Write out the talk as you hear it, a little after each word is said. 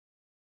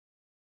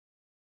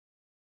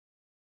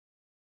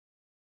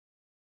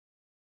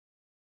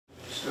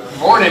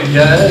Morning,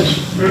 guys.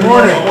 Good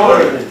morning. Good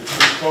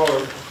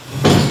morning.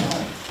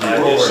 I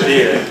just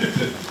did.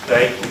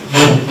 Thank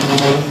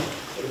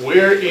you.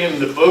 We're in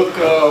the book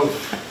of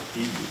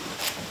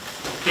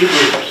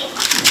Hebrews.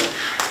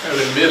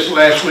 Having missed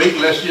last week,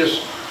 let's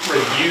just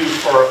review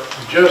for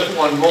just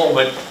one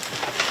moment.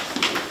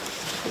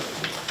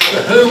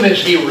 To whom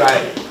is he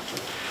writing?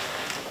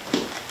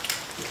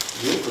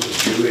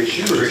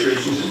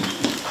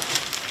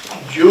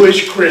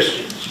 Jewish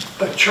Christians,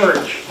 a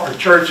church or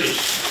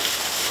churches.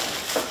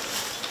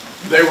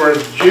 They were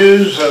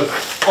Jews of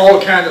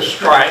all kinds of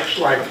stripes,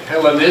 like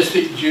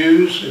Hellenistic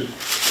Jews who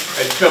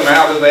had come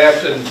out of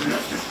that and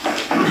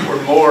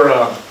were more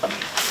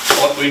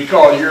what we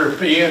call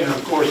European.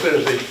 Of course,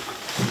 there's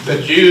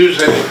the Jews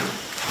that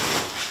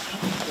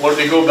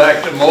wanted to go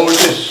back to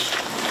Moses,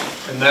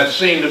 and that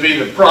seemed to be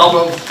the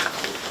problem.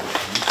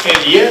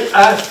 And yet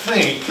I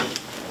think,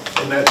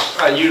 and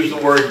I use the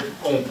word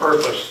on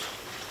purpose,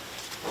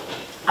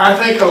 I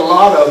think a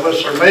lot of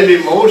us, or maybe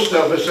most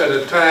of us at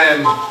a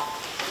time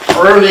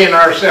early in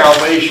our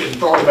salvation,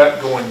 thought about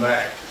going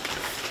back.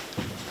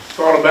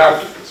 Thought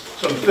about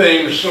some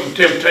things, some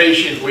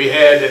temptations we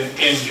had and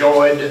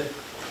enjoyed.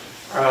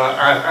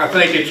 I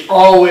think it's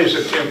always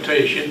a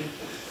temptation.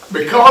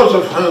 Because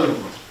of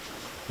whom?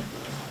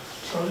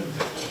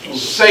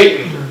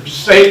 Satan.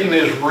 Satan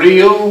is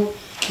real.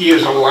 He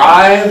is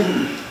alive.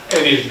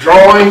 And he's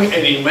drawing,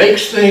 and he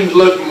makes things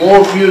look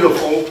more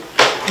beautiful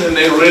than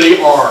they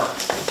really are.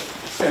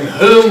 And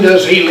whom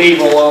does he leave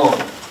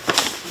alone?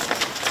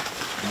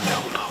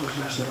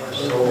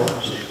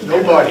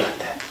 Nobody.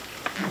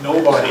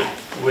 Nobody.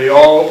 We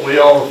all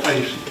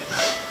face it.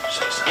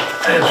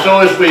 And so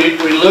as we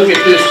look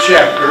at this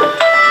chapter,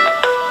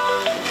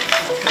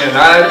 and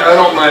I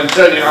don't mind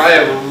telling you, I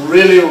have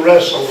really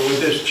wrestled with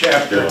this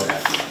chapter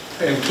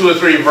and 2 or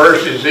 3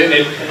 verses in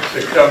it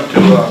to come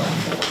to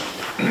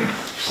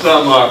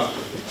some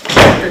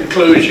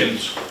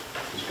conclusions.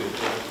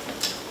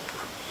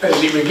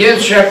 As he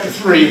begins chapter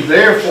 3,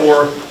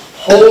 therefore,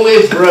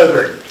 holy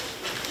brethren.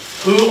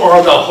 Who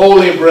are the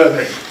holy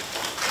brethren?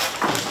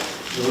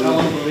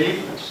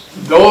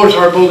 Those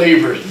are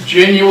believers,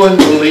 genuine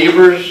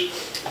believers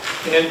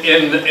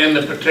in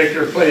the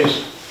particular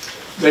place.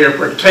 They are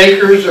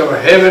partakers of a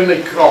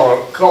heavenly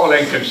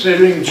calling,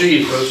 considering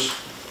Jesus,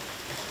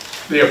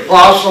 the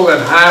apostle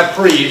and high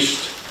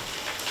priest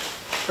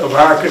of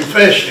our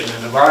confession.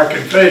 And of our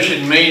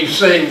confession means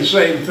saying the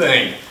same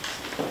thing.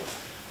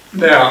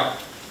 Now,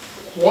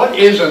 what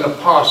is an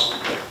apostle?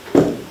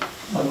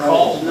 A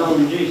call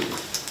known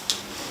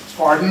Jesus.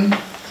 Pardon?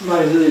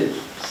 Somebody who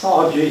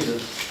saw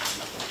Jesus.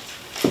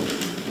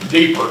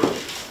 Deeper.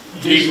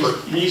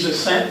 He's a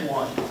sent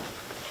one.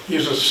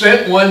 He's a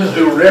sent one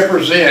who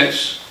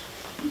represents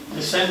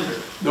The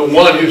sender. the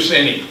one who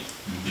sent him.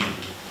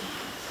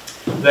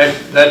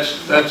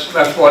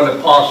 That's what an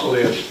apostle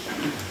is.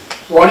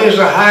 What is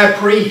a high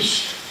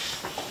priest?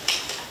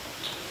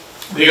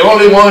 The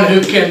only one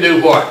who can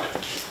do what?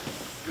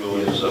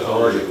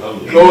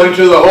 Go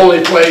into the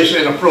holy place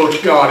and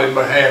approach God in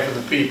behalf of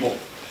the people.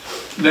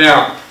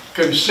 Now,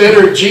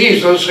 consider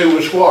Jesus, who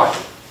was what?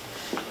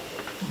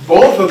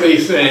 Both of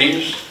these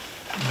things,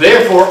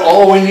 therefore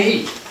all we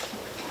need.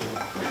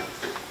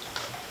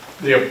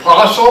 The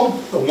apostle,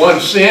 the one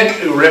sent,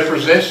 who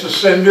represents the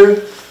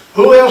sender.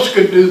 Who else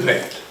could do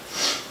that?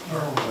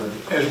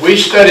 As we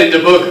studied the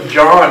book of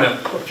John a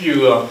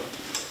few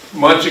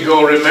months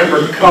ago,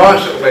 remember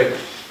constantly,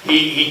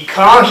 he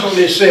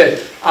constantly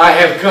said, I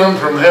have come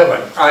from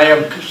heaven. I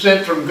am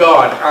sent from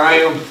God. I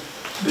am,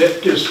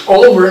 just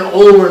over and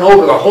over and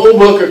over. The whole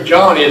book of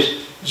John is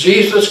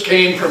Jesus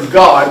came from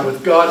God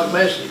with God's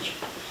message.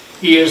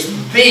 He is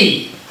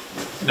the,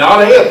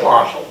 not a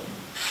apostle.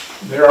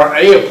 There are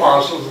a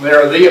apostles and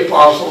there are the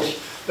apostles.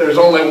 There's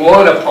only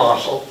one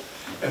apostle,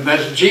 and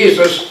that's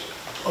Jesus,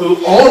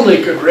 who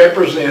only could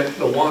represent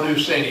the one who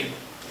sent him.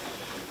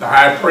 The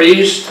high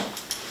priest,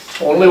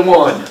 only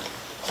one.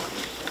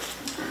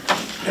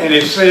 And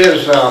it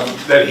says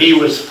that he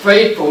was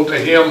faithful to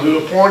him who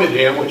appointed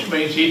him, which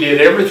means he did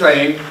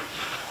everything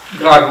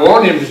God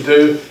wanted him to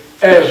do,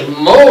 as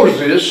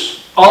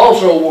Moses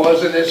also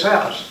was in his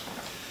house.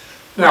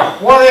 Now,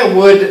 why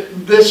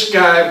would this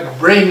guy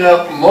bring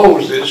up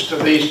Moses to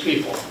these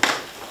people?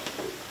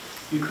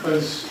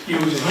 Because he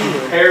was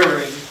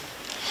comparing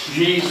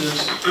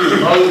Jesus to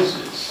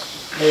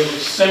Moses. They were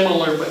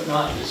similar but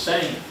not the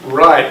same.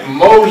 Right.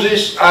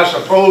 Moses, I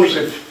suppose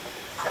if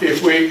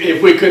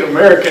we could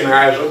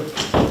Americanize him,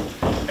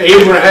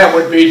 Abraham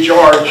would be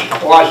George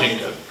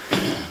Washington.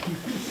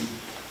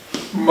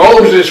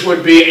 Moses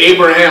would be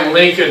Abraham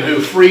Lincoln,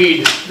 who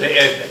freed the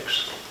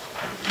ethnics.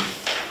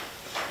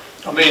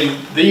 I mean,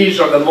 these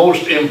are the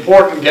most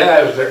important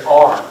guys there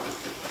are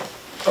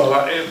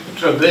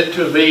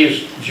to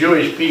these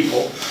Jewish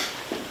people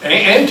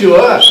and to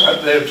us.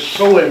 They're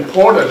so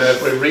important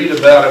as we read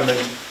about them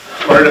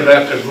and learn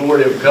about the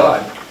glory of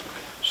God.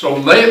 So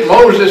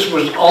Moses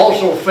was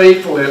also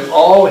faithful in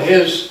all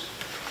his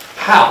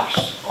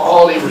house,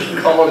 all he was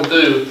called to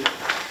do.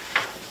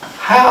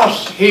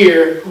 House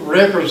here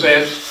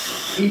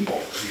represents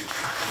people.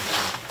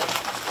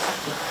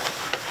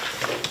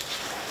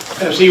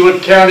 as he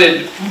was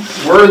counted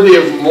worthy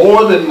of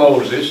more than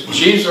Moses.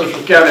 Jesus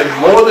was counted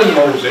more than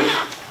Moses,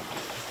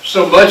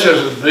 so much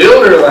as the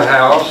builder of the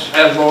house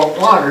has more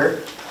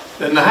honor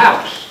than the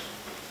house.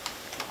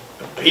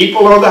 The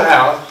people of the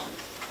house,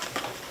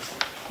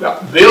 the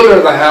builder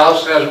of the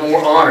house has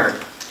more honor.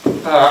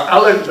 I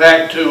look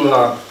back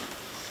to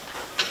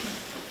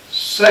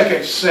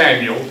 2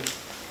 Samuel.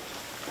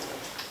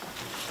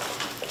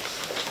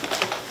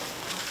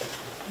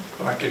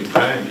 If I can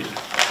find it.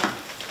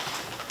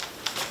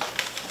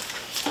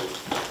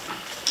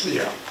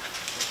 Yeah.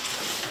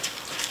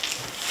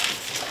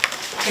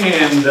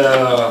 And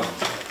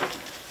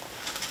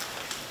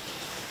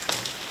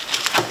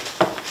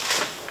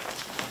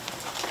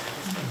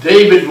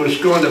David was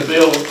going to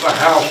build a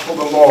house for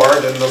the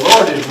Lord, and the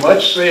Lord has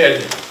much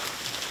said,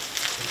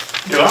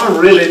 do I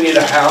really need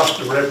a house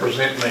to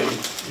represent me?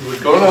 He was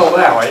going to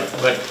allow it,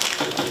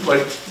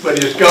 but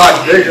is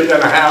God bigger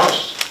than a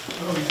house?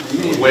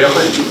 Well,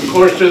 of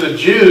course, to the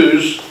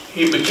Jews,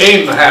 he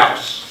became the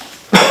house.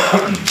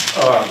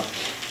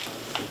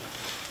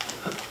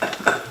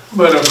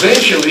 But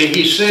eventually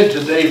he said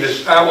to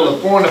David, I will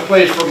appoint a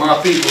place for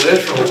my people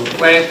Israel to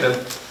plant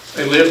them.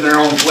 They live in their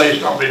own place,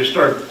 not be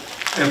disturbed.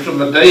 And from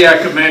the day I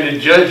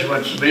commanded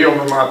judgments to be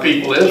over my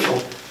people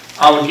Israel,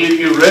 I will give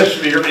you rest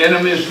for your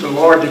enemies. The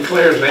Lord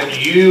declares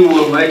that you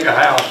will make a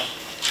house.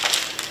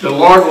 The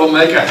Lord will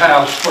make a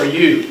house for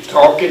you.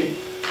 Talking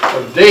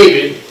of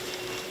David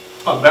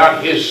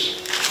about his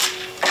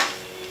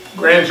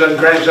grandson,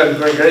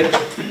 great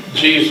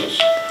Jesus.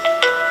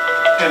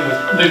 And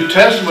the New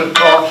Testament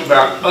talks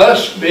about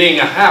us being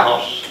a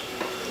house,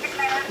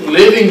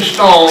 living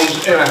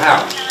stones in a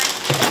house.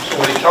 So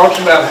when he talks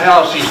about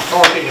house, he's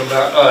talking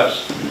about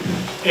us.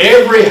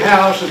 Every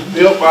house is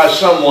built by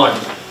someone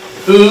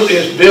who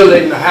is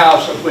building the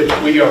house of which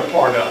we are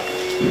part of.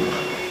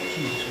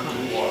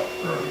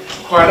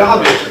 Quite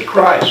obviously,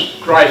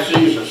 Christ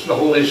Jesus, the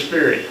Holy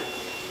Spirit.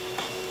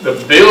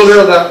 The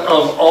builder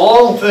of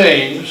all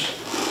things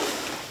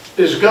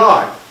is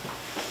God.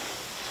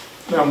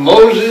 Now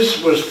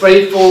Moses was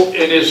faithful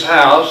in his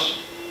house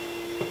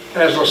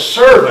as a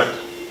servant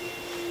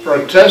for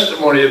a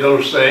testimony of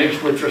those things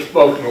which were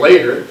spoken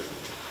later,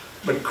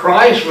 but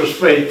Christ was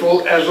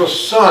faithful as a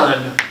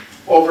son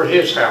over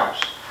his house.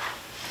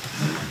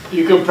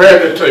 You compare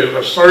the two,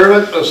 a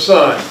servant, a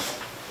son.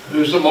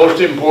 Who's the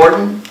most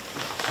important?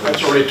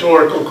 That's a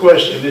rhetorical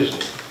question,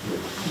 isn't it?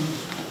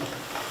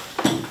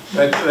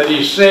 That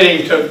he's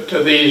saying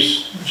to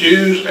these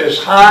Jews, as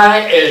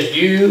high as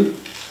you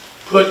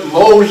put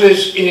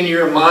Moses in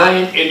your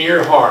mind, in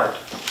your heart,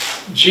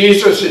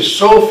 Jesus is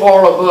so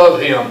far above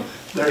him,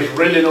 there's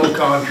really no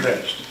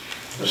contrast.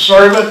 A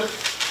servant,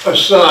 a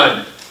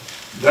son,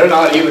 they're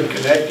not even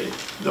connected,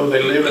 though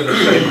they live in the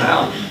same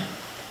house.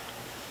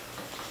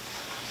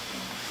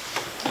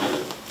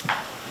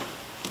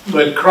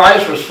 But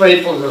Christ was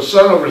faithful as a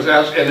son over his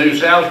house, in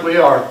whose house we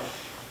are,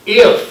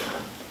 if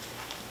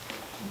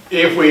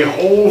we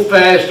hold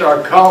fast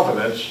our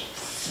confidence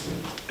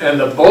and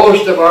the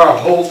boast of our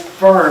hope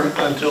firm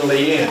until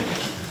the end.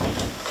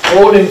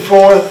 Holding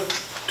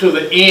forth to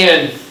the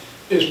end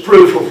is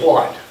proof of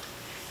what?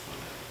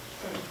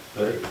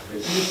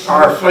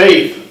 Our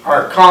faith,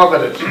 our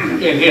confidence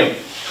in him,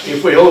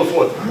 if we hold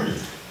forth.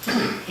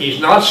 He's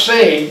not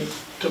saying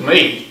to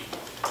me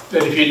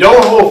that if you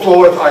don't hold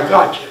forth, I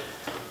got you.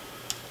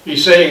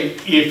 He's saying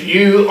if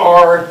you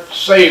are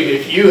saved,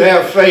 if you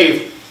have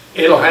faith,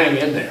 it'll hang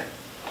in there.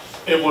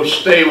 It will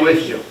stay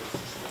with you.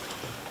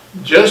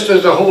 Just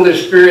as the Holy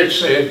Spirit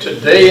said,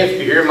 today if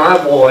you hear my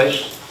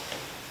voice,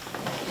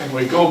 and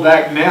we go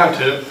back now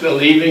to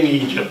leaving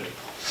Egypt,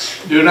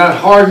 do not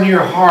harden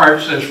your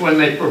hearts as when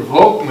they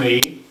provoked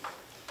me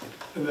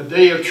in the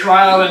day of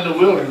trial in the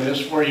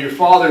wilderness, where your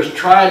fathers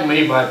tried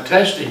me by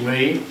testing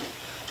me,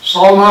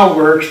 saw my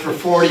works for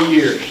 40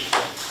 years.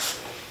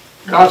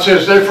 God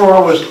says, therefore I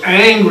was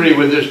angry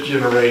with this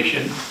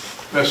generation.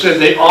 I said,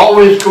 they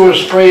always go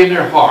astray in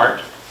their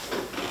heart.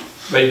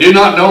 They do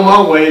not know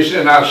my ways,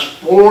 and I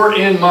swore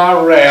in my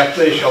wrath,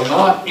 they shall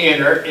not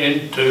enter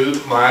into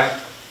my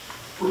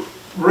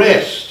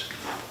rest.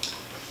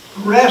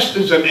 Rest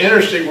is an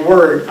interesting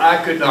word I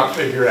could not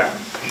figure out.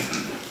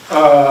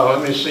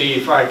 Let me see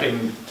if I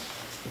can.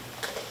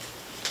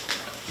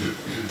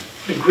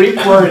 The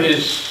Greek word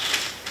is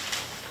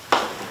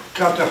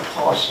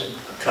kataposin.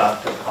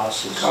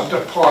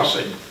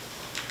 Kataposin.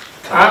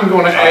 I'm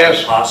going to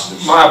ask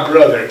my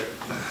brother,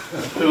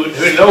 who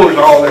knows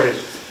all there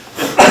is.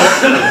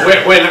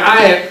 When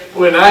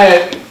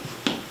I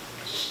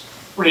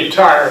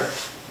retired,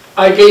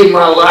 I gave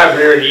my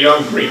library to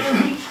young Greek.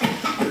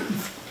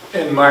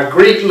 And my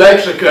Greek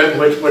lexicon,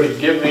 which would have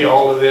given me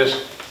all of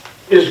this,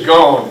 is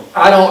gone.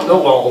 I don't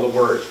know all the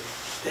words.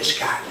 This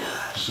guy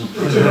does.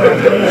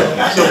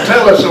 So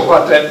tell us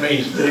what that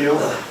means, Bill.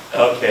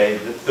 Okay,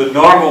 the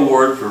normal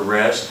word for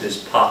rest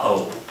is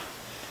pa'o.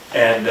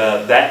 And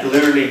that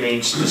literally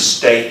means the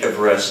state of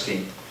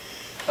resting.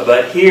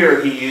 But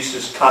here he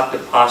uses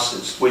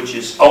katapasis, which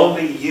is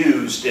only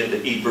used in the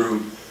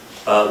Hebrew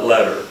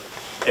letter.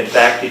 In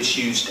fact, it's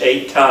used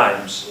 8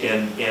 times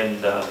in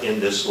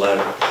this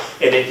letter.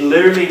 And it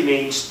literally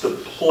means the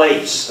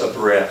place of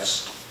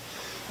rest.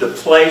 The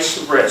place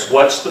of rest.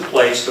 What's the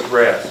place of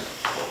rest?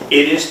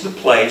 It is the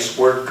place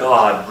where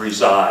God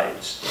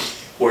resides.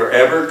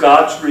 Wherever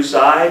God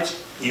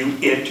resides, you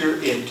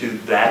enter into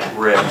that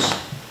rest.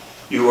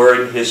 You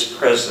are in His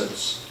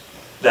presence.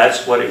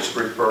 That's what it's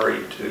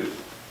referring to.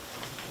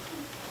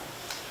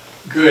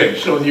 Good.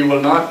 So you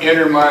will not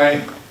enter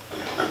my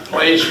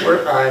place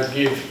where I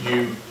give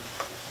you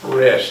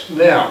rest.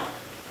 Now,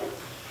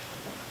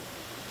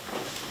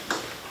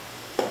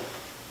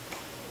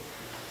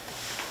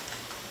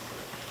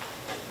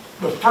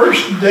 the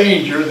first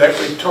danger that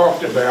we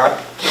talked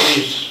about to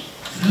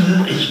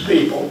these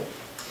people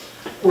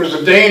was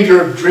the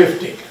danger of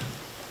drifting.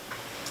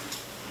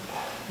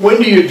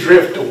 When do you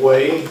drift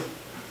away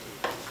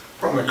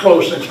from the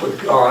closeness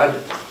with God?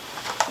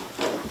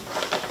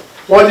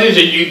 What is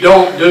it you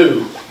don't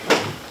do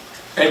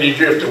and you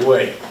drift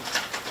away?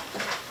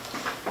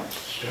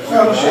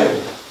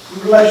 Fellowship,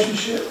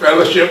 relationship.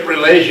 Fellowship,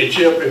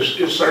 relationship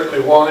is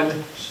certainly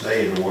one.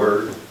 Stay in the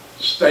Word.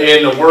 Stay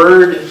in the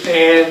Word,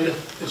 and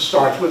it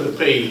starts with a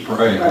P.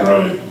 Pray.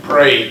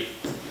 Pray.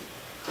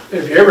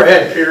 Have you ever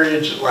had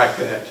periods like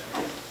that?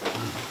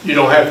 You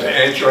don't have to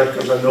answer it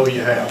because I know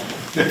you have.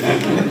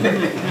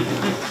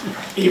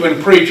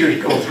 Even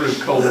preachers go through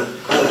cold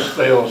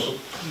spells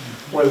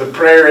where the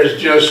prayer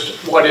is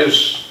just what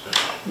is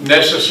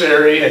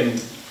necessary and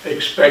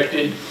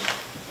expected.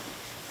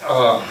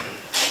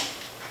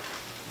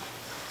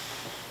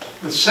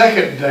 The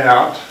second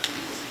doubt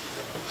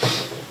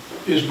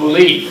is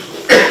belief.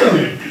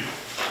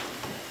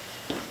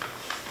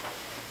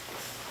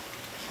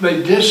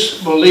 They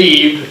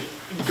disbelieved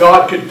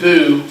God could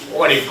do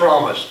what He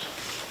promised.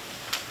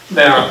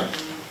 Now,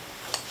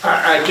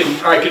 I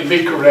can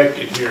be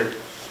corrected here.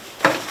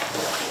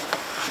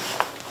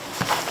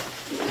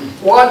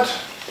 What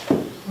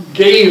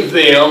gave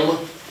them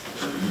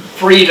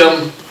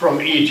freedom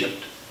from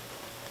Egypt?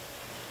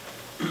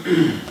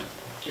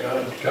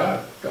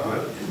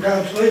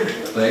 God's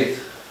leadership. Faith.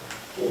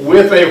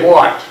 With a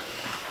what?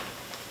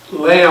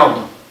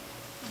 Lamb.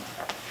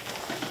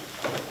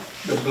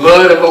 The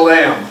blood of a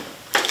lamb.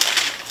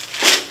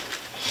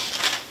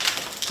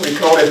 We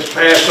call it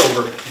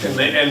Passover.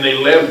 And they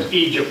left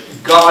Egypt.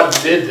 God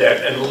did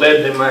that and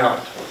led them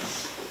out.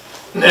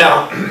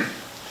 Now,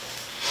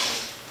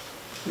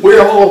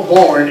 we're all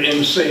born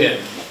in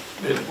sin.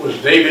 It was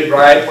David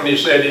right when he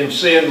said, in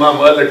sin my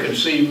mother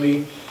conceived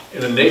me,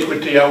 in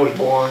iniquity I was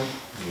born.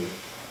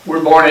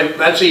 We're born in,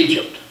 that's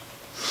Egypt.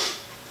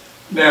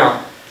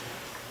 Now,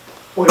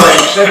 when we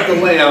accept the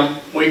Lamb,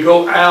 we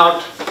go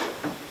out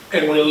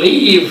and we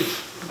leave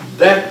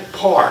that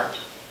part.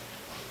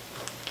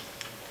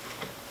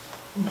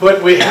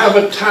 But we have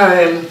a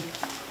time,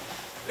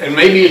 and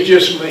maybe it's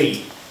just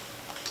me.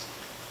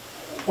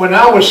 When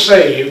I was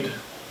saved,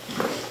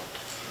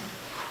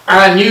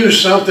 I knew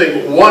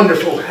something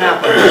wonderful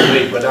happened to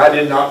me, but I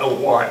did not know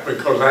what,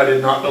 because I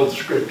did not know the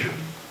Scripture.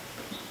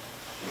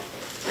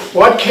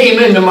 What came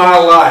into my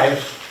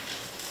life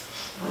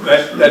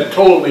that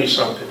told me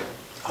something?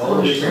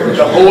 Holy Spirit.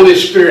 The Holy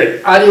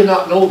Spirit. I did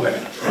not know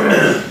that.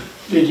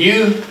 Did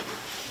you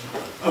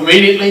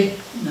immediately?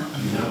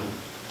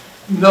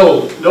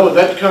 No,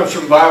 that comes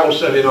from Bible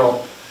study and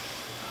all.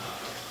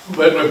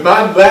 But with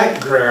my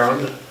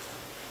background,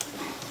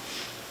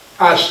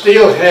 I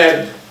still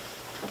had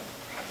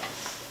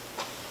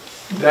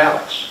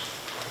doubts.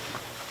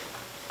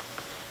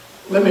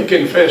 Let me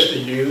confess to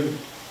you,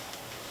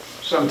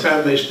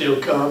 sometimes they still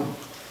come.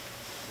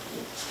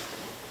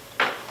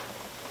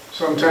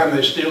 Sometimes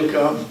they still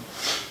come.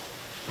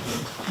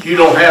 You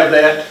don't have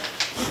that?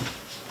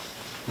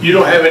 You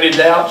don't have any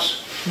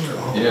doubts?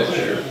 Yes,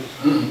 sure.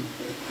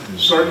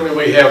 Certainly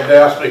we have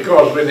doubts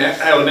because we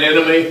have an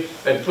enemy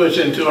that puts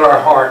into our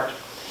heart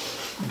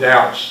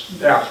doubts.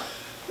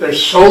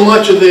 There's so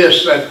much of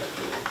this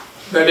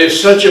that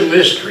is such a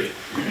mystery.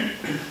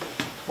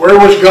 Where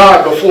was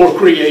God before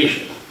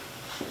creation?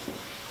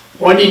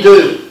 What did He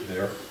do?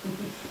 There.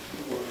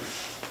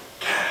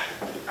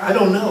 I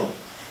don't know.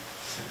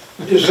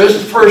 Is this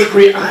the first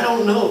creation? I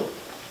don't know.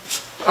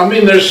 I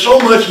mean, there's so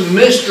much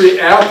mystery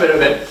out there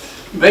that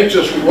makes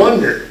us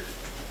wonder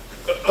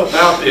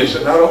about this,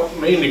 and I don't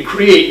mean to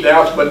create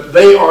doubts, but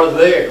they are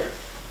there.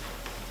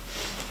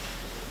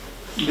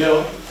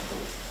 Bill,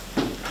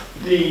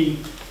 the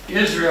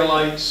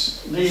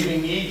Israelites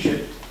leaving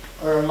Egypt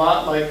are a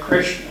lot like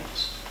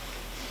Christians.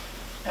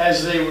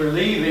 As they were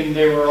leaving,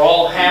 they were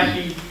all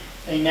happy.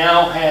 They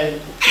now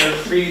had their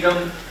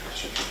freedom,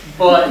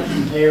 but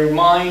their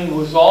mind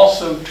was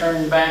also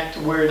turned back to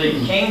where they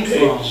came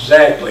from.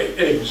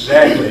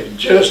 Exactly.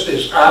 Just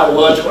as I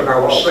was when I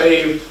was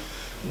saved,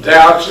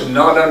 doubts and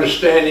not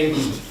understanding.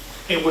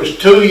 It was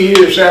 2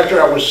 years after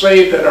I was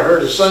saved that I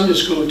heard a Sunday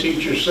school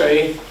teacher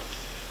say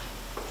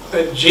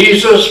that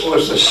Jesus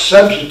was the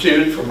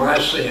substitute for my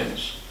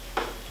sins.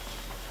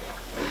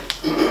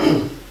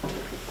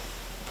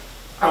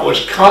 I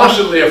was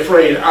constantly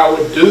afraid I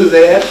would do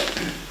that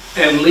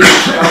and leave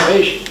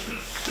salvation.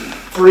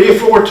 3 or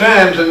 4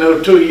 times in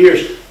those 2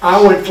 years,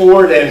 I went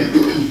forward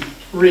and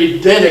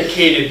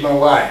rededicated my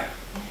life.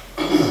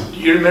 Do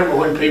you remember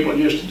when people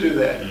used to do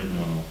that?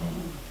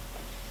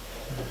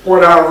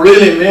 What I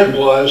really meant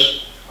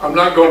was, I'm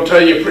not going to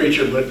tell you,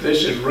 preacher, but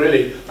this is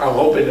really, I'm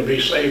hoping to be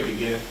saved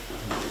again.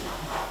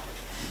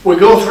 We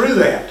go through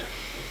that,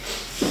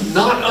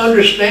 not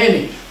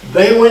understanding.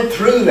 They went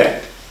through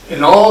that.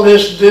 And all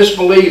this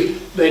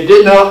disbelief, they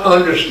did not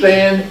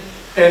understand,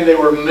 and they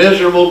were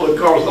miserable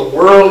because the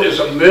world is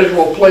a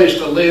miserable place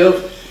to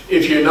live.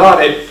 If you're not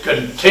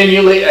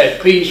continually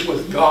at peace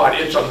with God,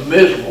 it's a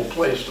miserable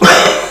place to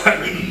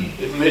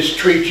live. It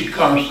mistreats you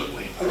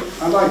constantly.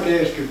 I'd like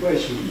to ask you a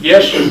question.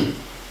 Yes, sir.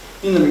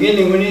 In the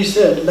beginning, when you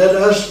said, let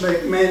us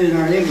make man in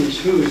our image,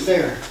 who was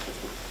there?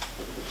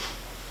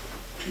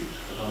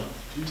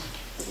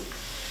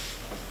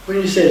 When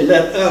you said,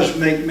 let us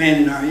make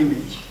man in our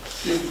image.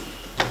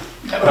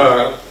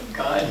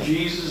 God,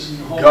 Jesus, and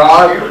the Holy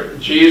God, Spirit.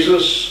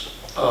 Jesus,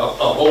 a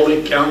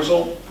holy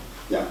council,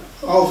 Yeah,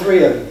 all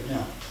 3 of them, yeah.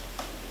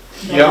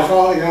 God Yeah. the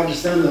Father, God the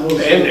Son, the Holy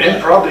Spirit.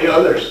 and probably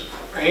others,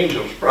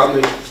 angels,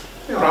 probably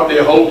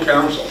a whole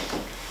council.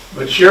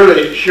 But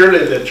surely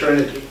the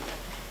Trinity.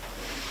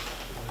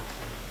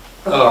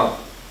 But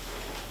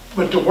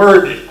the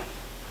word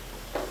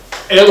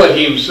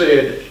Elohim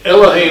said,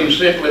 Elohim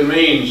simply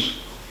means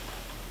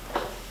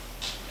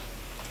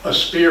a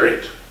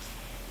spirit,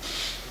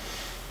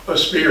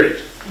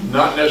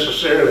 not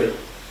necessarily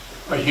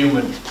a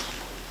human.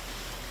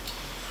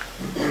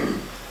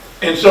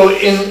 And so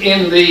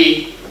in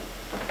the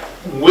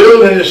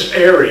wilderness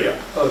area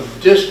of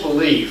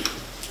disbelief,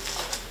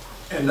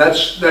 and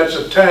that's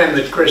a time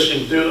that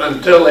Christians do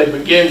until they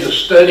begin to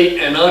study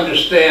and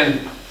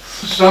understand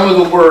some of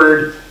the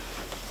Word,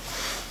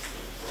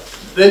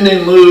 then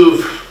they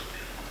move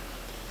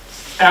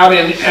out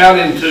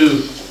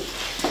into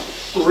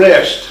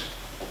rest.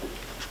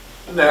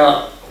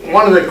 Now,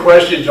 one of the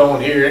questions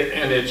on here,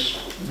 and it's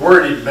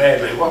worded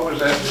badly. What was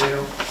that,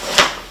 Bill?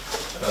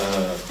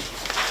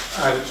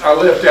 I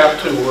left out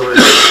 2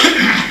 words.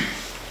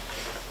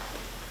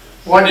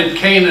 What did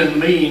Canaan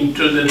mean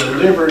to the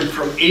delivered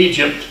from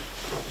Egypt?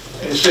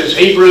 It says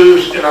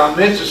Hebrews, and I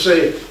meant to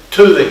say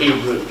to the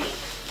Hebrews.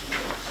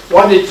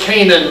 What did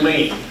Canaan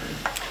mean?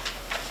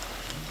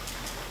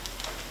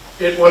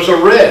 It was a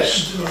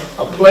rest,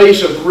 a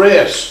place of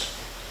rest,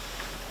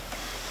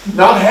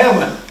 not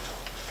heaven.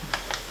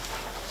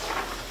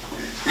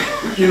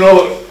 You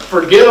know,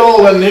 forget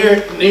all the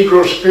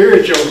Negro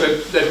spirituals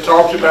that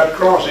talks about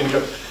crossing.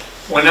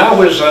 When I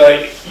was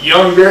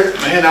younger,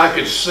 man, I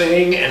could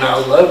sing, and I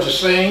loved to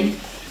sing,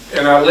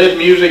 and I led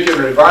music in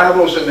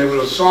revivals, and there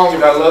was a song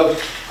that I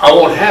loved, I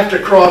won't have to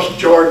cross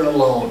Jordan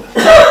alone.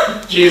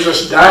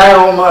 Jesus died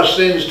all my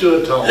sins to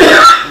atone.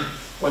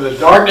 When the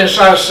darkness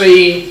I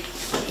see,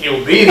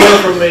 He'll be there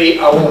for me.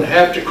 I won't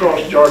have to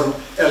cross Jordan.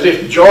 As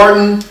if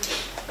Jordan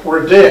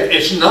were death.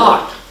 It's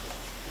not.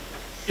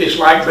 It's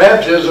like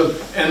baptism,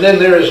 and then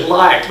there is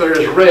life, there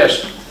is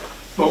rest.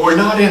 But we're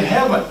not in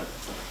heaven.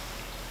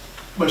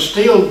 But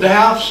still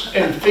doubts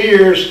and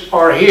fears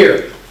are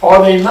here.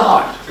 Are they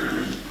not?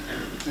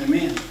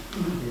 Amen.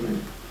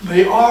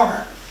 They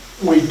are.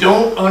 We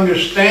don't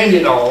understand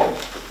it all,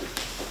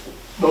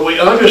 but we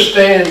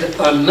understand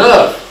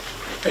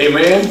enough,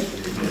 amen,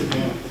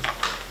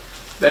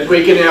 that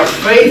we can have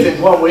faith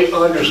in what we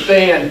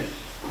understand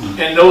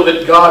and know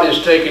that God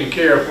is taking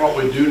care of what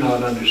we do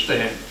not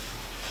understand.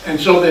 And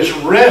so this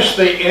rest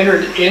they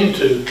entered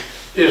into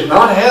is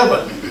not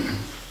heaven.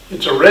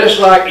 It's a rest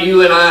like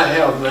you and I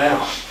have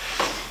now.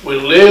 We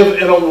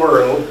live in a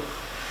world,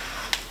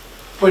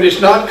 but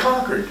it's not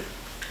conquered.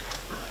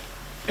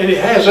 And it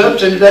has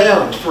ups and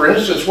downs. For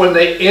instance, when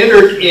they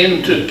entered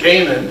into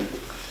Canaan,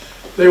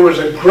 there was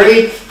a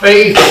great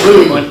faith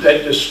movement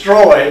that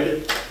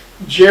destroyed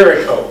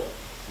Jericho.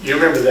 You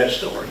remember that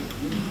story.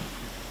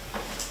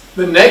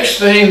 The next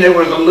thing, there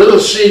was a little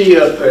city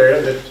up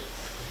there that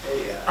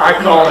I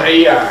call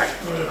Ai.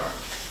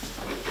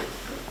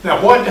 Now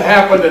what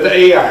happened to the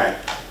Ai?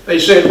 They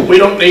said, we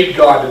don't need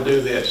God to do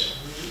this.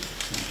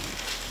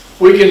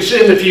 We can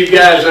send a few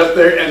guys up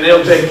there and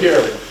they'll take care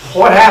of it.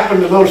 What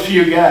happened to those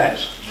few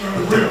guys?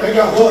 They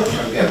got whooped.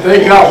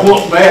 They got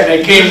whooped bad.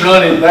 They came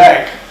running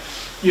back.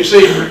 You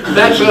see,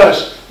 that's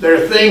us. There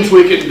are things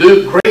we can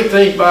do, great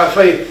things by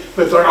faith,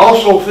 but there are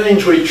also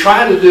things we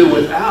try to do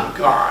without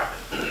God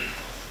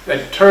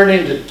that turn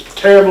into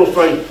terrible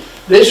faith.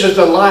 This is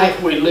the life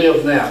we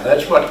live now.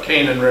 That's what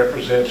Canaan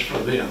represents for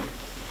them.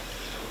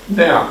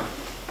 Now,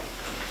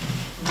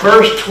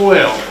 verse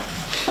 12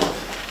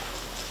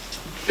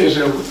 is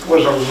a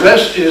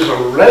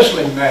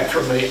wrestling match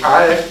for me.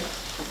 I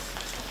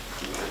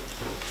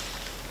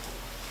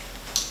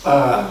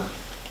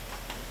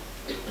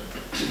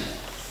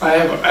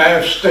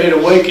have stayed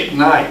awake at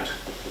night.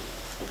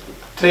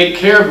 Take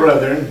care,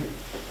 brethren,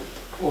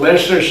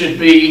 lest there should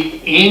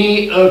be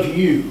any of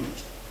you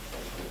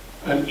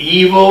an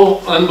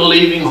evil,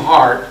 unbelieving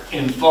heart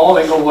in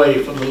falling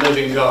away from the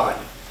living God.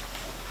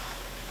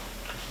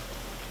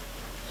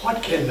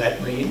 What can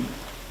that mean?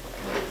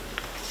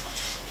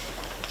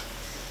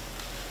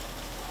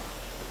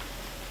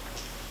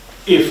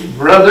 if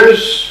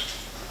brothers,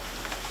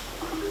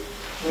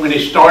 when he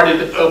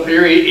started up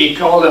here, he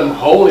called them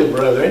holy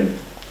brethren.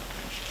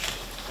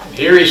 And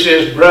here he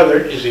says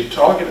brethren. Is he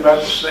talking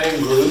about the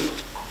same group?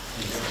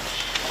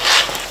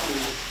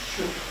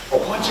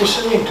 Well, what's he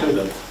saying to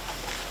them?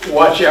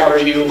 Watch out or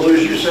you'll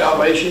lose your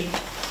salvation?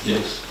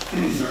 Yes.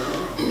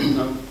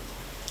 No.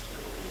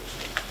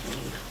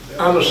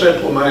 I'm a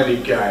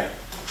simple-minded guy.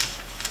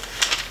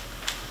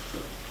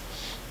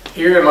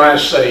 Here am I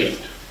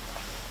saved.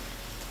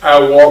 I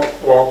walk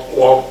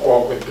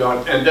with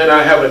God. And then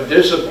I have a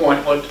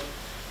disappointment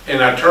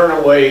and I turn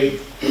away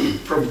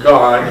from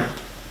God,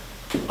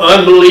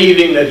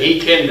 unbelieving that He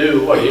can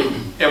do what He...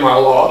 Am I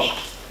lost?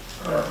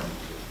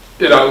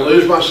 Did I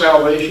lose my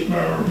salvation?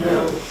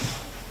 No.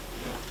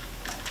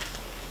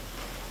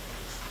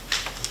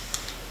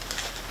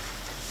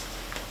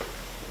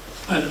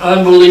 An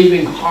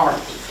unbelieving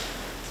heart.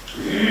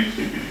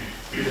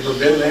 You ever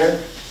been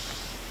there?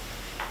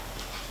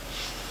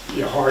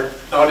 Your heart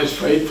not as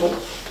faithful,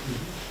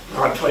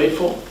 not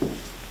faithful.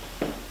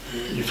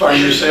 You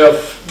find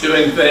yourself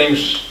doing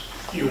things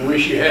you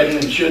wish you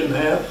hadn't and shouldn't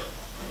have.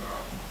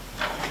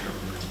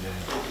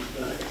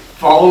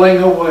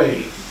 Falling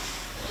away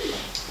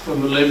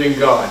from the living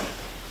God.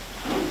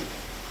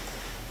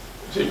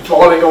 Is it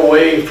falling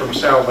away from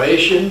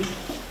salvation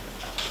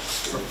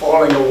or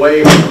falling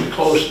away from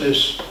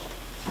closeness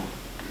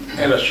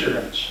and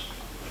assurance?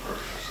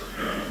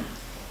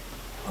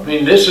 I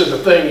mean, this is the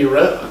thing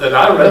that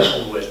I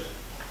wrestled with.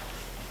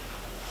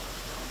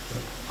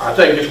 I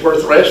think it's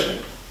worth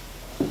wrestling.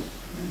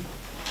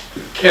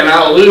 Can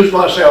I lose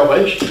my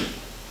salvation?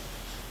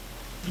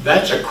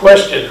 That's a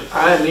question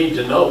I need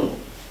to know.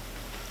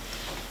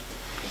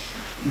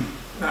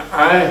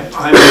 I'm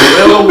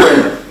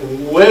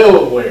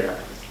well aware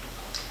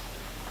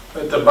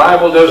that the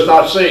Bible does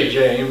not say,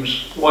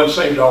 James, once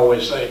saved,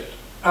 always saved.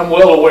 I'm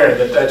well aware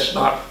that that's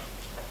not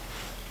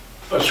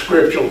a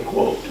scriptural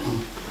quote.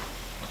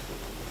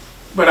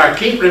 But I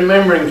keep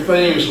remembering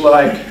things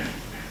like,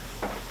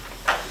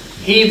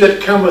 he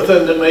that cometh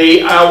unto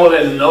me, I will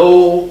in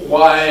no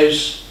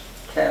wise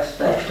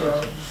Cast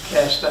out.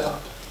 cast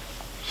out.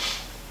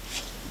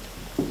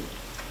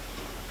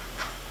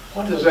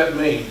 What does that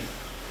mean?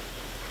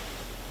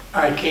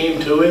 I came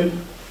to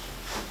him.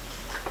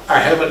 I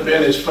haven't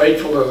been as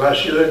faithful as I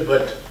should,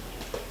 but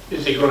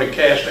is he going to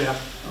cast me out?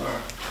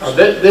 Now,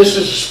 this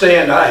is a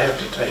stand I have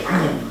to take.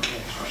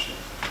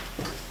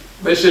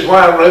 This is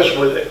why I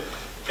wrestle with it.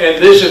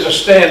 And this is a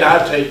stand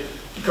I take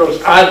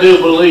because I do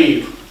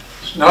believe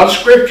it's not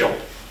scriptural,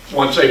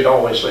 once saved,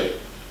 always saved,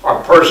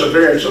 or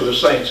perseverance of the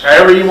saints,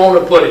 however you want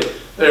to put it.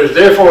 There's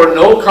therefore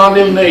no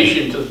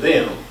condemnation to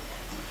them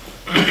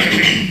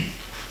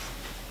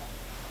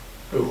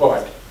who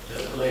what?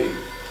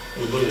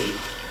 Who believe.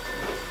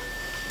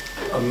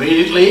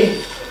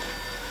 Immediately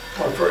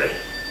or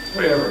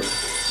forever.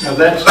 Now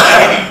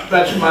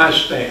that's my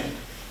stand.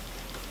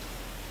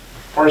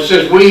 For it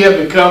says we have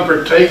become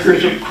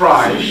partakers of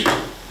Christ.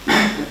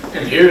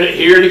 And hear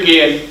it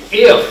again,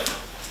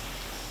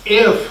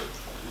 if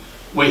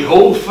we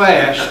hold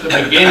fast the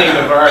beginning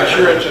of our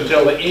assurance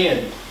until the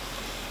end.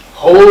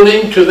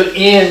 Holding to the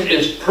end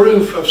is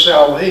proof of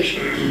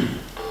salvation.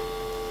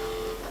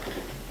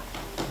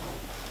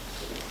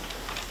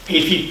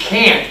 If you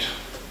can't,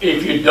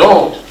 if you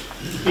don't,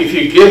 if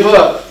you give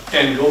up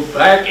and go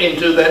back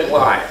into that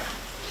life,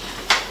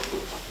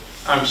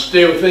 I'm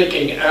still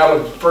thinking out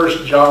of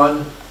 1 John,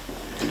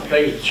 I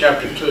think it's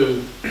chapter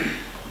 2,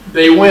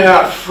 they went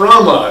out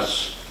from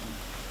us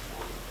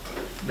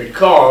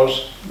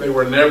because they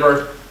were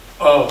never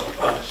of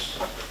us.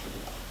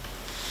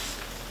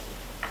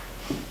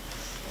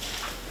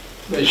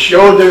 They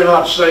showed they're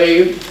not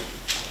saved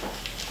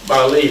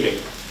by leaving.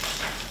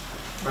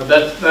 But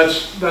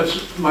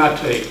that's my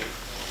take.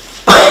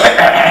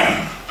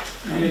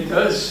 And it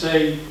does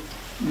say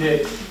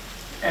that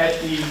at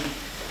the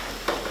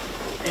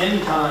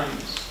end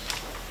times,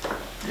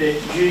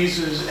 that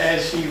Jesus,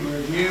 as he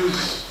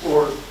reviews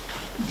or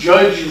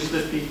judges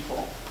the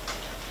people,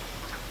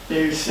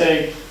 they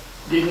say,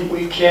 didn't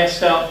we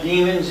cast out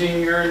demons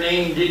in your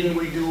name? Didn't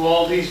we do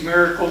all these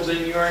miracles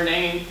in your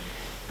name?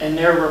 And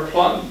the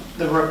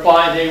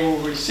reply they will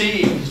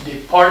receive is,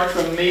 depart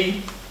from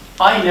me,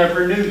 I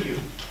never knew you.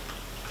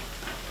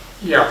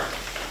 Yeah,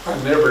 I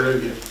never knew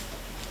you.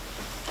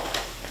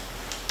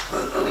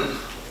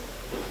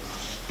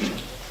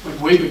 But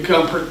we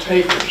become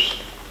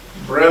partakers,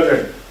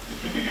 brethren,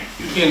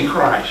 in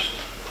Christ.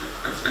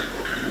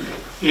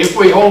 If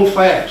we hold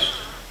fast.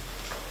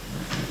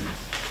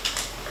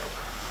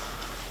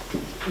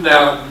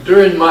 Now,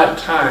 during my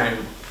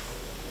time,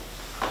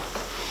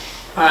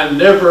 I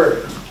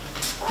never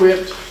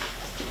quit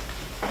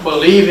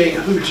believing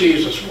who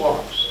Jesus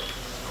was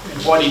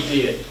and what he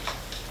did.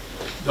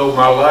 Though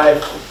my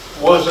life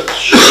wasn't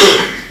sure.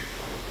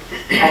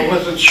 I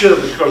wasn't sure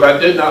because I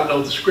did not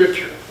know the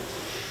scripture.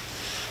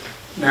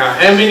 Now,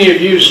 how many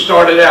of you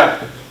started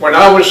out, when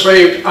I was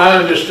saved, I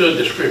understood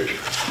the scripture?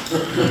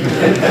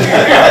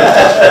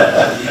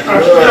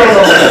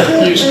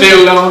 You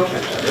still don't?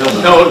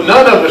 No,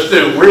 none of us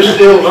do. We're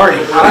still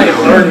learning. I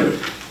am learning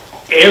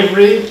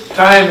every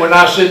time when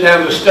I sit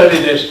down to study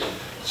this.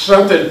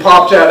 Something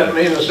pops out at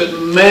me and I said,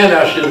 man,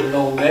 I should have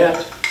known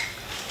that.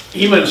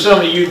 Even some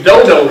of you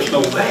dodos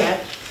know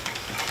that.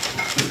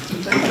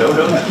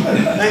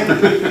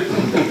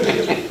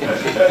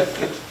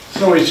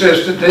 So he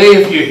says,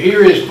 today if you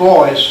hear his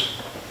voice,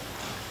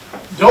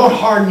 don't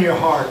harden your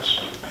hearts.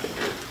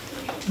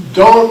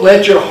 Don't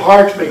let your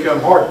hearts become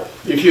hard.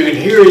 If you can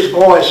hear his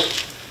voice,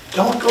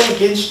 don't go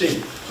against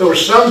him. So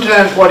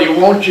sometimes what he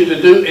wants you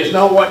to do is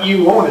not what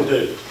you want to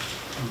do.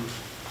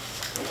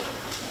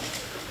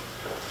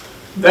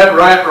 That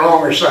right,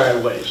 wrong, or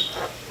sideways.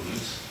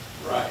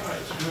 Right.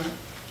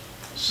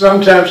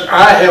 Sometimes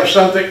I have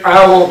something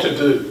I want to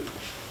do.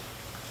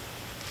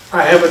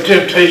 I have a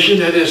temptation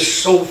that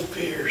is so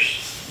fierce.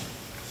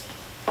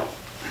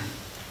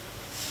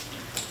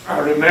 I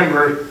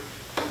remember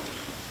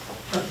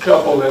a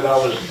couple that I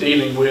was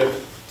dealing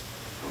with,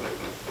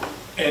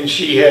 and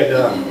she had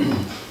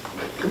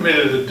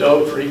committed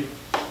adultery,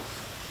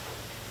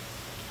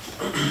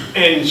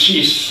 and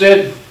she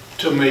said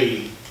to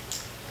me,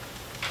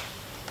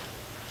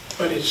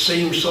 but it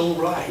seemed so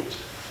right.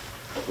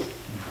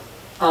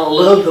 I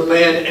loved the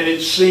man and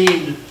it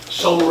seemed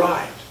so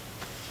right.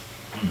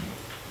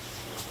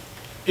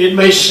 It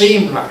may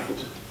seem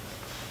right.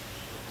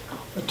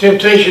 The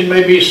temptation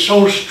may be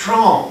so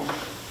strong,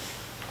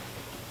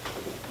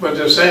 but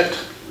does that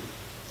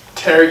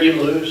tear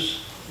you loose?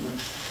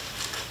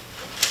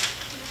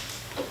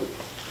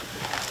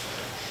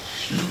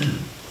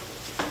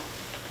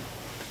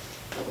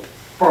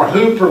 For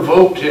who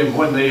provoked him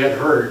when they had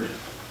heard?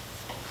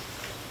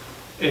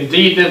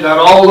 Indeed, did not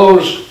all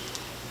those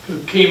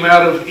who came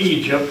out of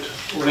Egypt,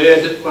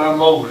 led by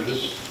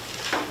Moses,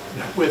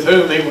 with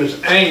whom he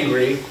was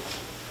angry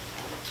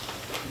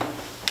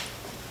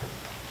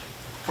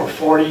for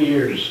 40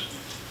 years?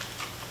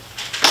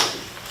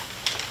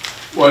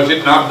 Was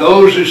it not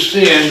those who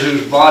sinned,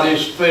 whose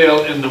bodies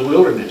fell in the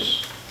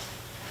wilderness?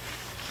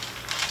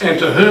 And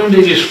to whom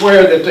did he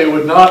swear that they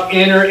would not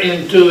enter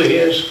into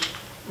his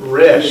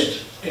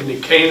rest, into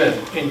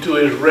Canaan, into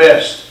his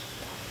rest?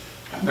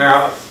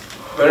 Now,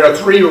 there are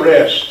three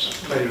rests.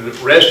 They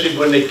rested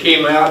when they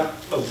came out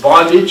of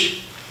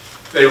bondage.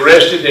 They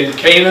rested in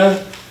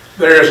Canaan.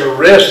 There is a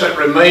rest that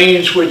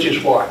remains, which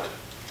is what?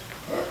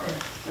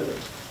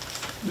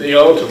 The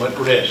ultimate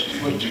rest,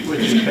 which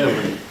is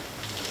heaven.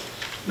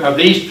 Now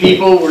these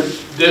people were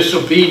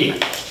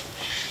disobedient.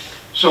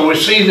 So we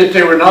see that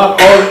they were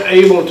not all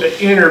able to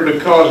enter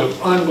because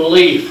of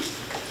unbelief.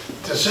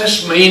 Does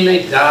this mean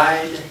they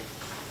died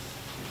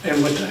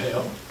and went to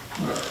hell?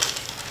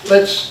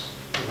 Let's,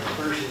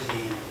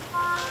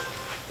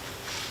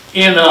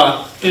 in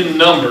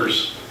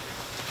Numbers,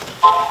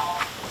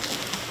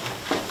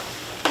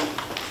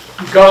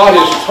 God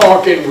is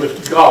talking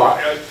with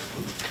God.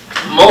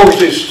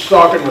 Moses is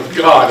talking with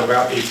God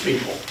about these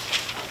people.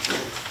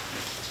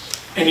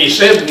 And he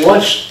said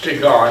once to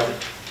God,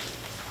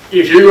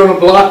 if you're going to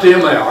blot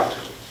them out,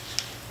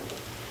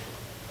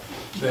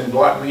 then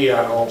blot me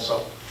out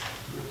also.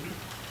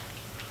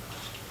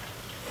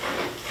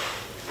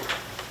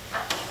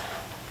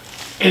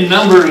 In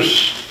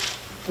Numbers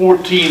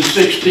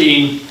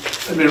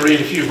 14:16, let me read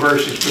a few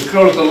verses.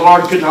 Because the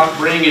Lord could not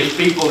bring his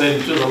people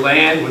into the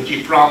land which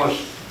he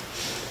promised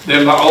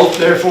them by oath,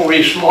 therefore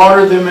he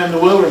slaughtered them in the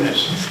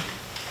wilderness.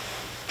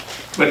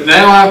 But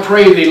now I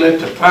pray thee, let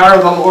the power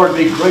of the Lord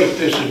be great.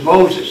 This is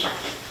Moses.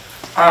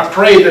 I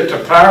pray that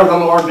the power of the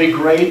Lord be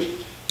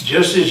great,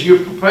 just as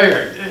you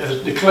prepared,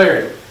 as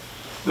declared.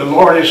 The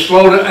Lord is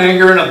slow to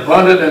anger and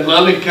abundant in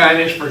loving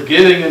kindness,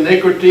 forgiving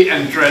iniquity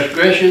and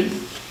transgression.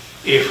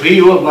 If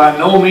he will by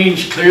no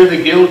means clear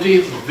the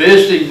guilty,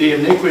 visiting the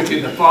iniquity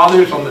of the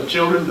fathers on the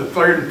children, the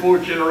third and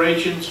fourth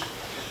generations.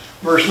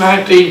 Verse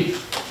 19,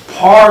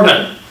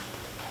 pardon.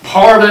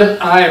 Pardon,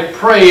 I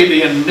pray,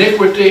 the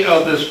iniquity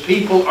of this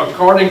people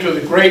according to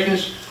the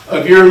greatness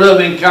of your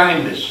loving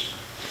kindness.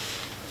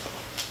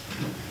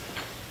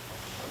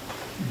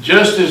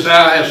 Just as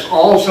thou hast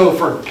also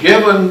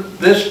forgiven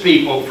this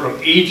people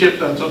from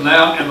Egypt until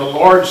now. And the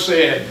Lord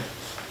said,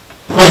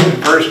 in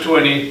verse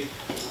 20,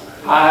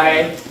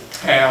 I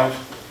have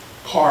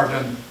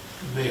pardoned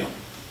them.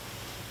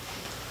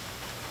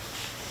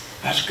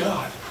 That's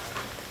God.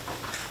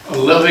 A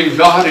loving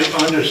God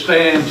who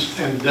understands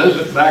and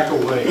doesn't back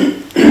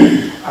away.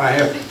 I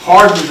have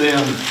pardoned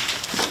them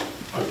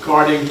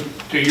according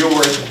to your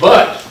word,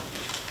 but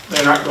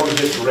they're not going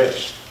to get the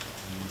rest.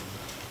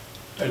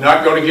 They're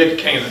not going to get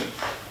Canaan.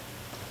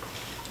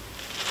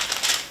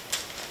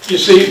 You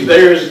see,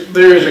 there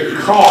is a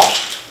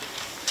cost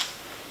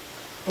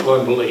of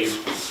unbelief.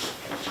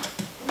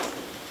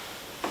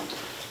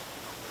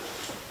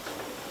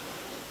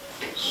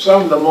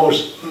 Some of the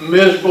most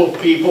miserable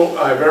people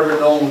I've ever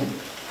known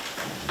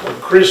are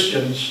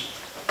Christians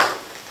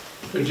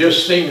who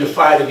just seem to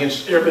fight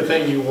against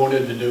everything you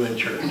wanted to do in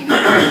church.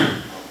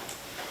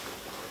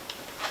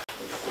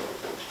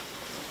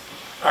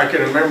 I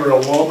can remember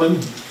a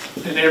woman,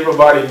 and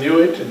everybody knew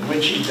it, and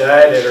when she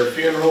died at her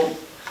funeral,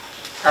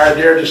 I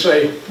dare to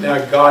say,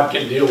 now God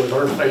can deal with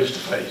her face to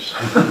face.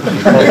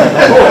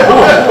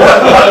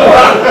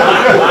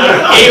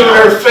 Even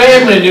her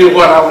family knew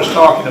what I was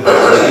talking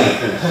about.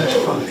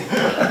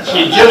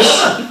 She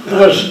just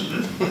was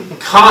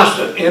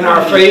constant in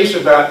our face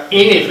about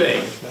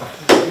anything.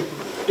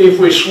 If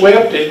we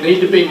swept, it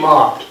needed to be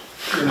mopped.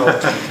 You know,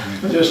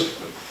 just,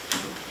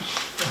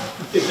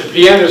 if the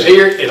piano's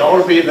here, it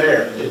ought to be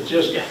there. It's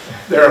just,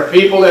 there are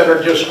people that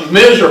are just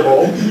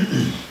miserable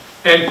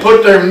and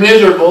put their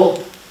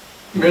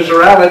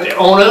miserality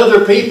on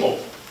other people.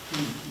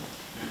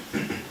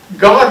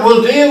 God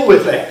will deal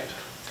with that.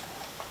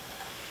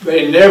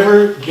 They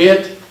never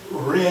get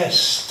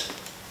rest.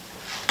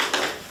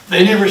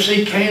 They never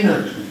see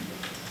Canaan,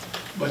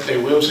 but they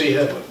will see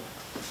heaven.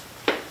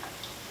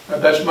 Now,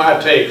 that's my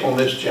take on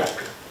this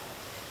chapter.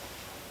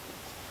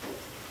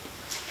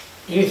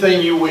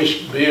 Anything you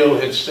wish Bill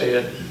had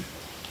said?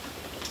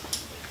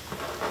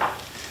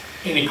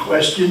 Any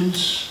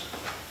questions?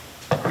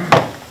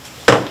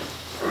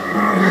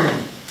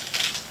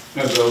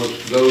 Now,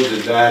 those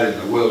that died in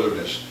the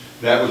wilderness,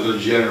 that was a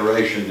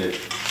generation that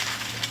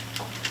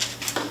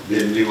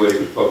didn't do what he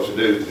was supposed to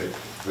do,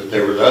 but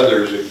there was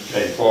others that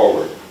came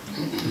forward.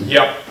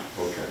 Yep.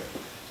 Okay.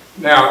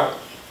 Now,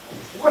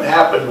 what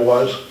happened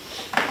was,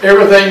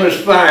 everything was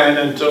fine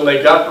until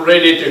they got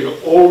ready to go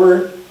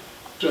over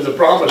to the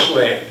promised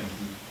land.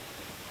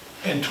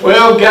 And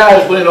 12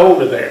 guys went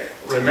over there,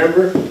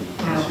 remember?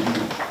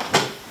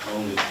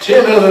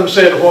 10 of them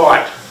said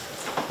what?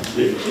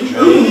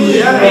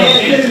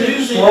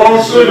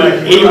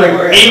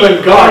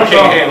 Even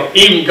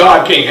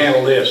God can't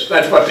handle this.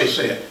 That's what they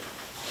said.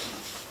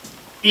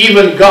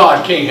 Even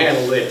God can't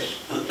handle this.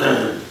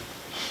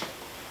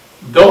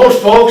 Those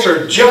folks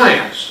are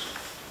giants.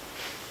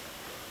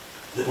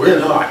 We're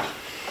not.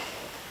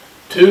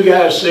 2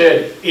 guys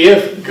said,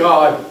 if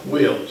God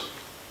wills.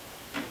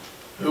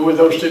 Who were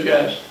those 2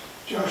 guys?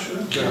 Joshua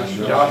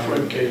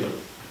and Caleb.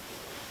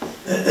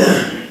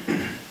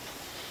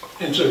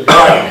 And so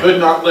God could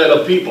not let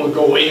a people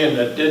go in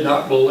that did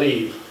not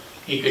believe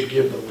He could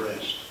give them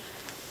rest.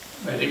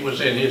 That it was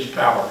in His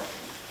power.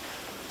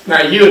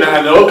 Now you and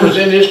I know it was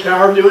in His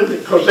power doing it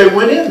because they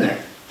went in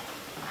there.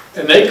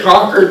 And they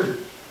conquered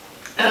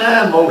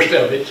most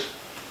of it.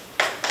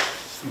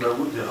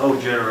 But the whole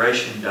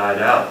generation died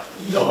out.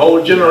 The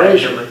whole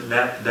generation.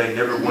 They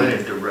never went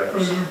into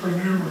rest.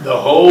 The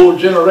whole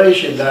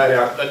generation died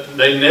out. But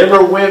they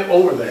never went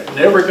over there.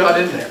 Never got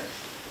in there.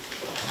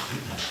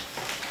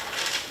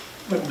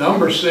 But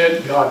Numbers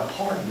said God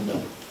pardoned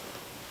them.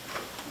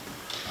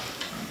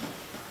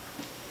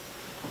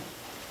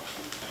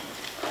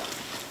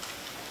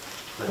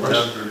 But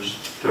Numbers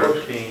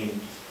 13,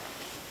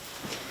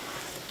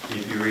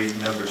 if you read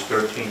Numbers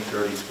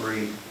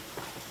 13:33,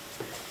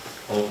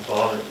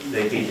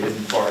 he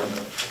didn't pardon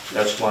them.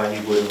 That's why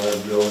He wouldn't let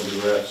them go into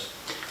rest.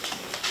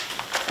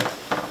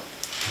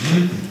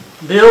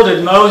 Bill,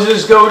 did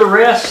Moses go to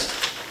rest?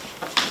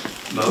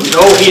 Moses,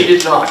 No, he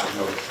did not.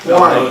 no,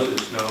 Why?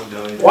 Moses, no.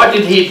 What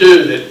did he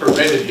do that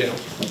prevented him?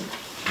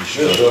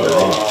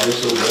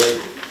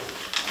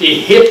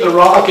 He hit the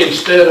rock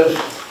instead of...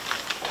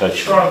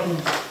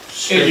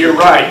 And you're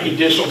right, he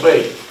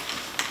disobeyed.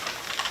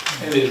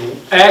 And his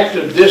act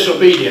of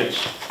disobedience.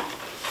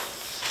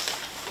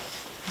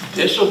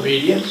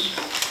 Disobedience?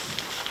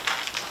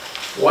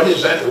 What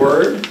is that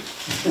word?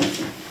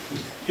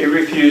 He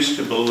refused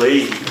to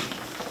believe.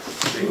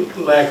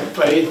 Lack of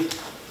faith.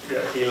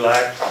 He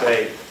lacked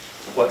faith,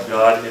 what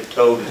God had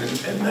told him.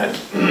 And that's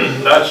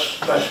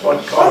what I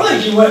think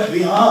causes... he went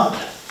beyond.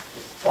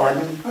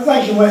 Pardon? I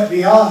think he went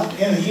beyond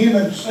in a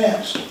human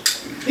sense.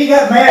 He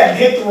got mad and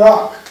hit the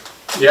rock.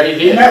 Yeah, he And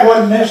did. that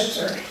wasn't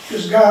necessary,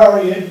 because God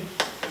already had.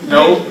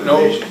 No.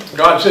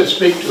 God said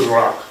speak to the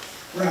rock.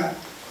 Right,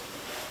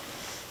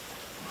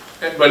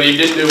 But he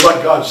didn't do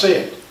what God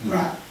said.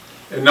 right.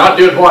 And not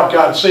doing what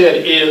God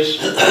said is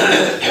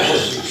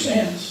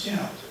Sins,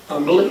 yeah.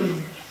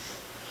 unbelief.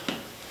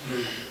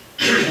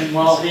 And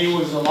while he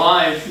was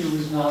alive, he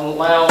was not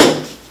allowed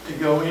to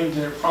go into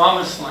the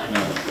promised land.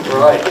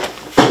 Right.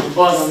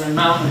 But on the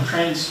Mount of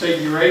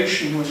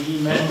Transfiguration, when he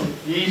met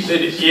with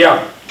Jesus,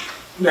 Yeah.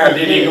 Now,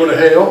 did he go to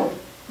hell?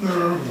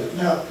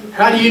 No,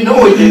 How do you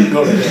know he didn't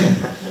go to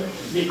hell?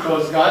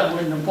 because God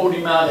wouldn't have pulled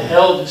him out of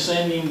hell to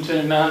send him to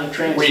the Mount of We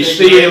Transfiguration.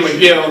 see him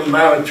again on the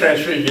Mount of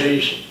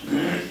Transfiguration.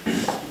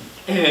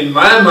 And in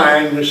my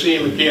mind, we see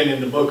him again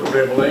in the book of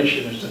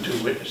Revelation as the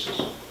 2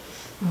 witnesses.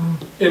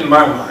 In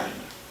my mind.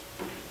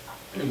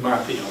 In my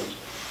theology.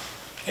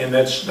 And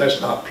that's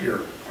not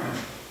pure.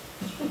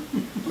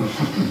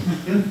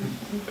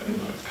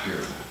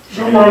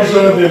 Someone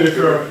said that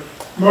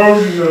if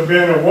Moses had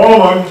been a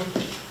woman,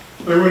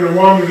 they would have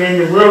wandered in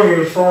the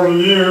wilderness 40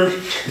 years.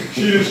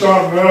 She'd have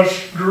stopped and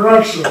asked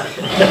directions.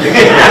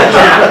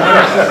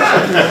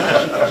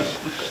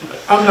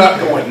 I'm not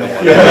going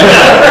there. No,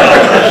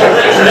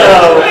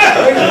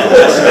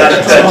 let's not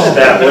touch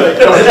that one.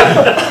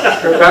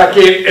 Because I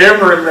can't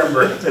ever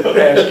remember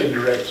asking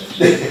directions.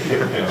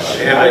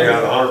 And I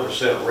got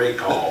 100%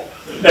 recall.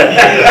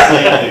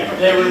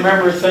 They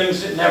remember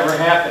things that never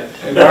happened.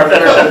 And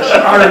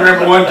I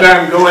remember one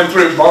time going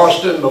through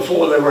Boston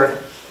before there were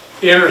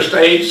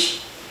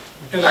interstates,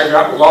 and I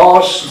got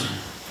lost,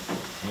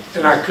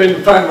 and I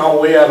couldn't find my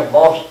way out of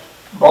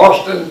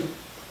Boston,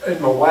 and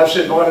my wife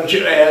said, "Why don't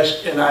you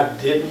ask?" And I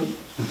didn't.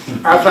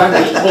 I found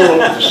this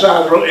bull at the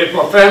side of the road. If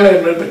my family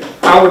had been,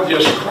 I would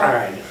just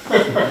cry.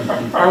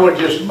 I would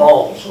just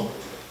bawl. So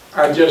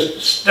I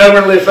just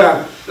stubbornly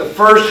found the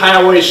first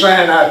highway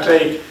sign I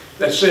take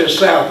that says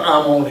south,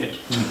 I'm on it.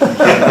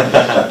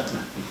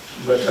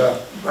 But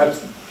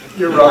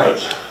you're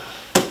right.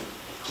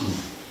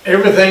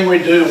 Everything we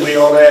do, we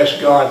ought to ask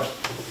God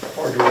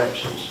for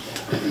directions.